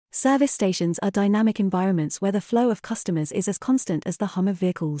Service stations are dynamic environments where the flow of customers is as constant as the hum of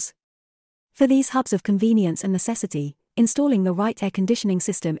vehicles. For these hubs of convenience and necessity, installing the right air conditioning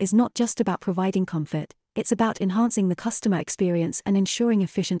system is not just about providing comfort, it's about enhancing the customer experience and ensuring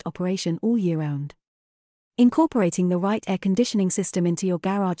efficient operation all year round. Incorporating the right air conditioning system into your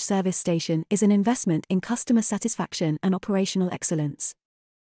garage service station is an investment in customer satisfaction and operational excellence.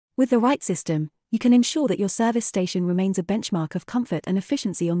 With the right system, you can ensure that your service station remains a benchmark of comfort and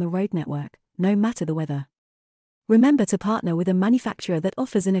efficiency on the road network, no matter the weather. Remember to partner with a manufacturer that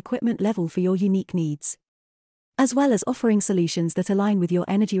offers an equipment level for your unique needs, as well as offering solutions that align with your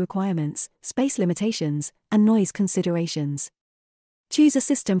energy requirements, space limitations, and noise considerations. Choose a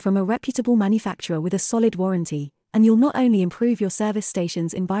system from a reputable manufacturer with a solid warranty, and you'll not only improve your service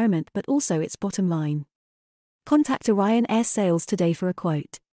station's environment but also its bottom line. Contact Orion Air Sales today for a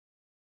quote.